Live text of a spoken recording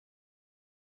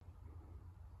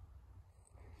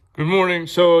Good morning.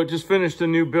 So I just finished a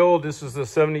new build. This is the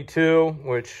 72,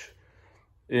 which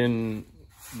in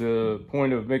the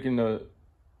point of making the,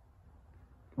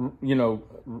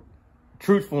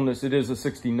 truthfulness, it is a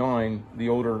 69. The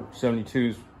older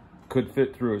 72s could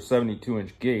fit through a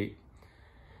 72-inch gate.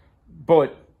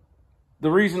 But the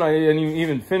reason I didn't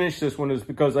even finish this one is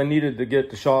because I needed to get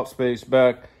the shop space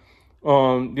back.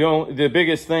 The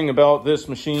biggest thing about this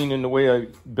machine and the way I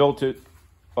built it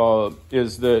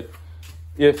is that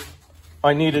if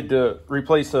I needed to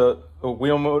replace a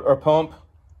wheel motor or pump,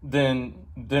 then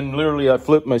literally I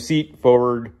flip my seat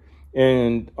forward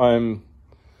and I'm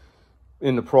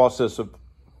in the process of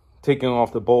taking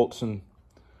off the bolts and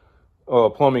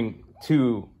plumbing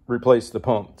to replace the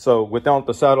pump. So without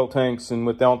the saddle tanks and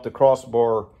without the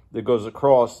crossbar that goes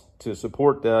across to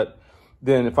support that,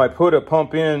 then if I put a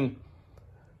pump in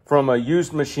from a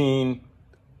used machine,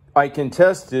 I can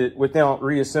test it without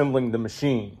reassembling the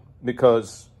machine,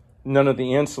 because none of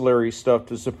the ancillary stuff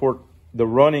to support the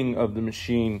running of the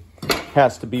machine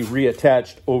has to be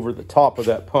reattached over the top of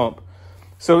that pump.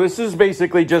 So this is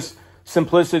basically just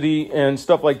simplicity and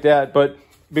stuff like that. But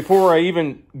before I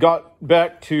even got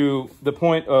back to the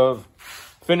point of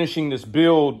finishing this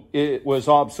build, it was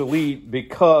obsolete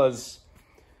because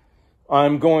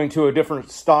I'm going to a different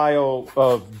style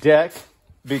of deck.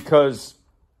 Because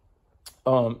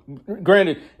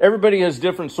granted, everybody has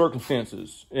different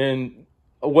circumstances, and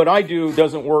what I do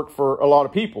doesn't work for a lot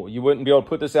of people. You wouldn't be able to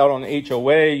put this out on the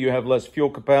HOA. You have less fuel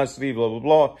capacity, blah, blah,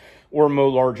 blah, or mow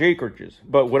large acreages.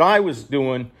 But what I was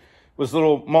doing was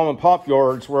little mom and pop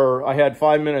yards where I had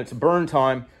 5 minutes of burn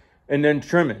time and then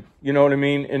trimming, you know what I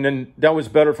mean? And then that was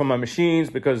better for my machines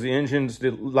because the engines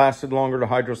lasted longer, the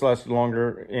hydros lasted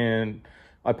longer, and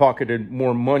I pocketed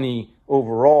more money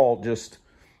overall just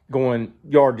going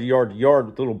yard to yard to yard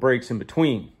with little breaks in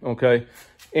between, okay?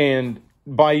 And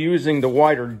by using the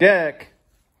wider deck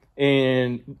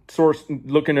and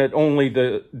looking at only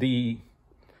the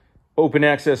open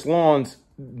access lawns,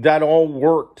 that all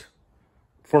worked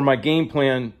for my game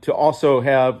plan to also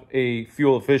have a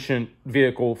fuel efficient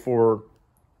vehicle for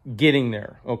getting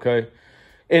there, okay?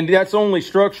 And that's only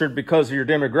structured because of your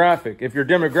demographic. If your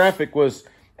demographic was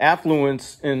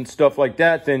affluence and stuff like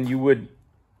that, then you would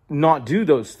not do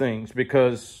those things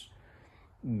because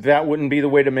that wouldn't be the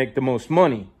way to make the most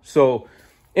money. So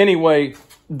anyway,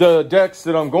 the decks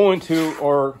that I'm going to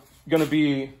are going to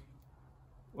be,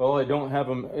 well, I don't have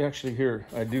them actually here.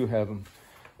 I do have them.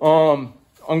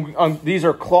 These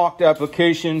are clocked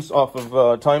applications off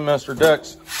of Time Master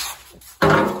decks. To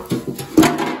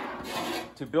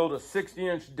build a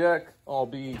 60-inch deck, I'll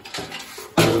be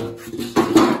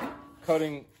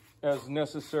cutting as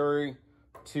necessary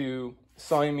to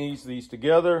Siamese these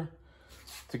together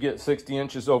to get 60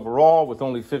 inches overall with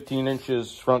only 15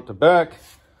 inches front to back.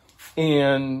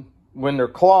 And when they're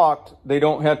clocked, they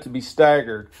don't have to be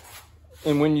staggered.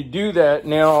 And when you do that,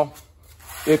 now,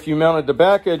 if you mounted the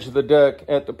back edge of the deck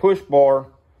at the push bar,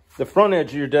 the front edge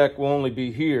of your deck will only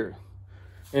be here.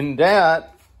 And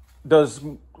that does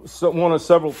one of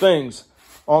several things.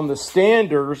 On the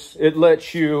standers, it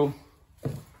lets you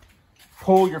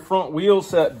pull your front wheel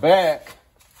set back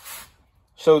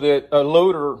so that a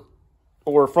loader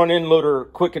or front end loader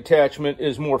quick attachment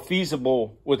is more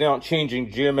feasible without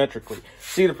changing geometrically.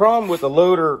 See, the problem with a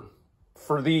loader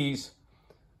for these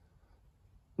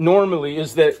normally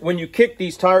is that when you kick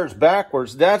these tires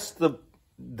backwards, that's the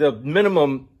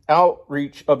minimum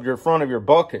outreach of your front of your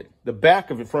bucket, the back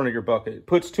of the front of your bucket. It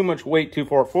puts too much weight too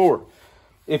far forward.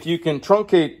 If you can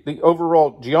truncate the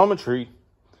overall geometry,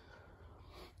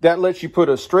 that lets you put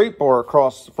a straight bar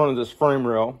across the front of this frame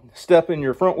rail, step in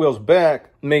your front wheels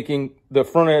back, making the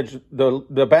front edge,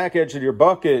 the back edge of your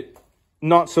bucket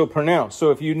not so pronounced. So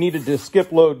if you needed to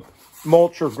skip load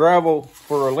mulch or gravel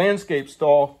for a landscape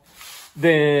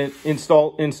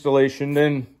installation,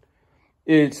 then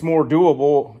it's more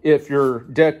doable if your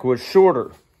deck was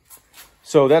shorter.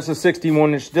 So that's a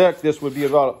 61-inch deck. This would be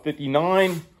about a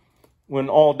 59 when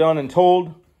all done and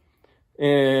told.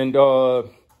 And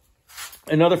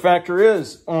another factor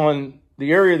is, on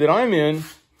the area that I'm in,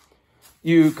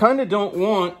 you kind of don't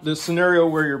want the scenario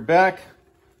where your back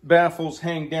baffles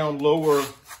hang down lower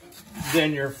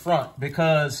than your front,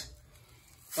 because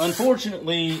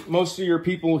unfortunately, most of your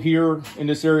people here in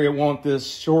this area want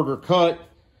this shorter cut,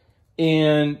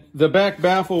 and the back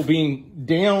baffle being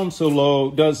down so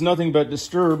low does nothing but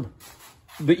disturb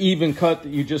the even cut that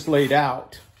you just laid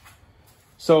out.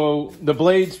 So the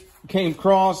blades came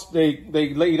cross, they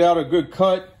laid out a good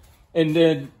cut, and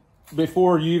then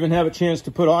before you even have a chance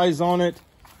to put eyes on it,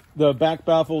 the back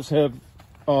baffles have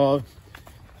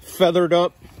feathered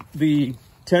up the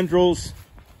tendrils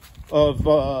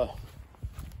of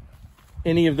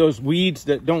any of those weeds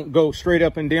that don't go straight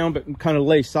up and down, but kind of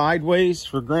lay sideways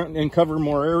for ground and cover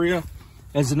more area.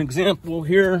 As an example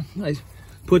here, I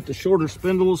put the shorter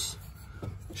spindle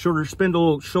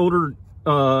shoulder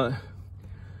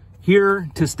here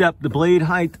to step the blade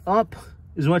height up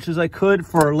as much as I could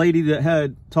for a lady that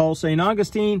had tall St.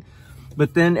 Augustine.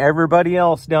 But then everybody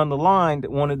else down the line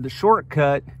that wanted the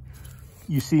shortcut,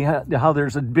 you see how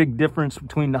there's a big difference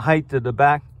between the height of the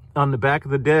back on the back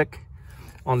of the deck.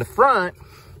 On the front,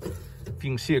 if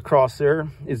you can see across there,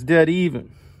 it's dead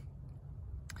even.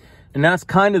 And that's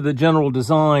kind of the general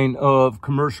design of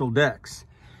commercial decks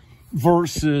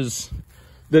versus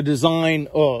the design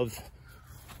of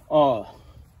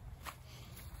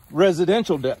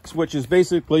residential decks, which is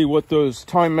basically what those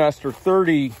Time Master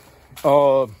 30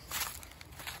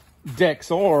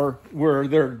 decks are, where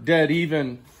they're dead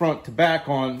even front to back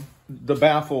on the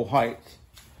baffle height.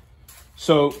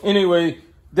 So anyway,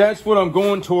 that's what I'm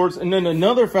going towards. And then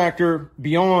another factor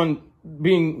beyond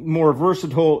being more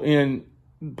versatile in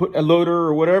put a loader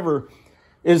or whatever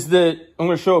is that I'm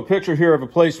going to show a picture here of a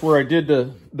place where I did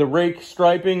the rake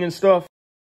striping and stuff.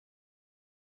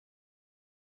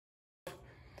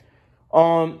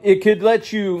 It could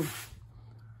let you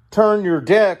turn your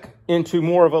deck into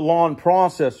more of a lawn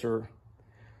processor.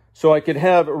 So I could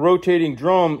have a rotating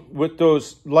drum with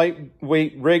those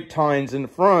lightweight rake tines in the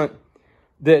front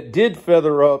that did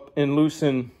feather up and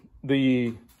loosen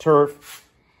the turf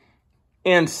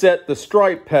and set the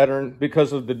stripe pattern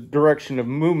because of the direction of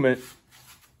movement,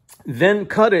 then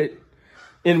cut it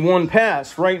in one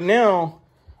pass. Right now,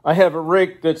 I have a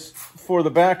rake that's for the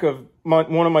back of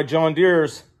one of my John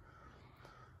Deere's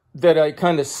that I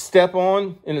kind of step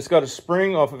on, and it's got a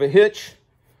spring off of a hitch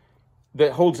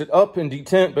that holds it up in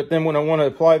detent. But then when I want to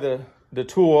apply the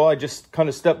tool, I just kind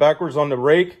of step backwards on the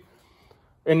rake.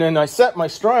 And then I set my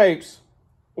stripes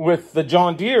with the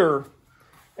John Deere,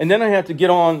 and then I have to get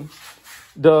on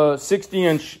the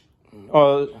 60-inch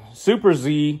Super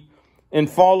Z and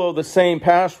follow the same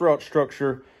pass route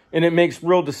structure, and it makes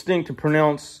real distinct and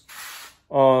pronounced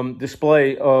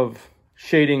display of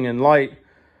shading and light,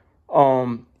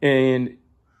 and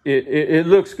it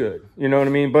looks good, you know what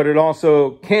I mean? But it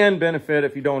also can benefit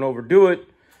if you don't overdo it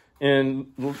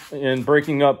in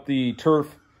breaking up the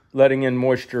turf, letting in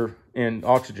moisture and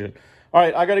oxygen. All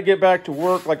right, I got to get back to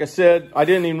work. Like I said, I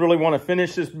didn't even really want to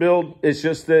finish this build. It's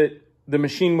just that the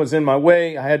machine was in my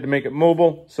way. I had to make it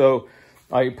mobile, so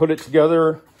I put it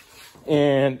together,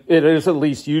 and it is at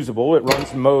least usable. It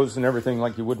runs and mows and everything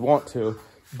like you would want to.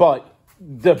 But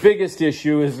the biggest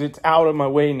issue is it's out of my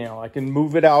way now. I can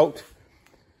move it out,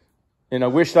 and I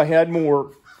wished I had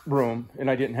more room and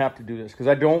I didn't have to do this, because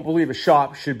I don't believe a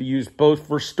shop should be used both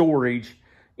for storage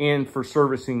and for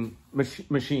servicing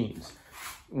machines.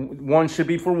 One should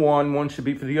be for one should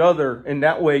be for the other, and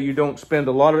that way you don't spend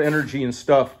a lot of energy and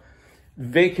stuff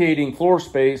vacating floor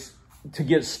space to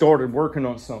get started working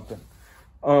on something.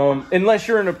 Unless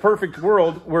you're in a perfect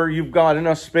world where you've got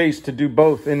enough space to do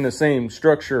both in the same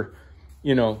structure,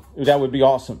 you know, that would be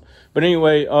awesome. But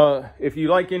anyway, if you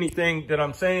like anything that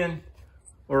I'm saying,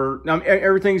 or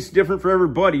everything's different for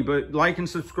everybody, but like and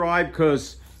subscribe,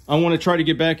 because I want to try to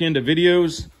get back into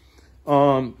videos.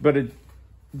 But it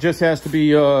just has to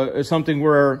be something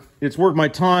where it's worth my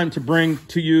time to bring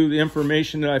to you the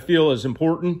information that I feel is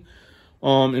important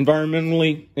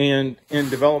environmentally and in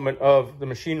development of the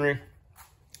machinery.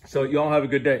 So y'all have a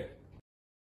good day.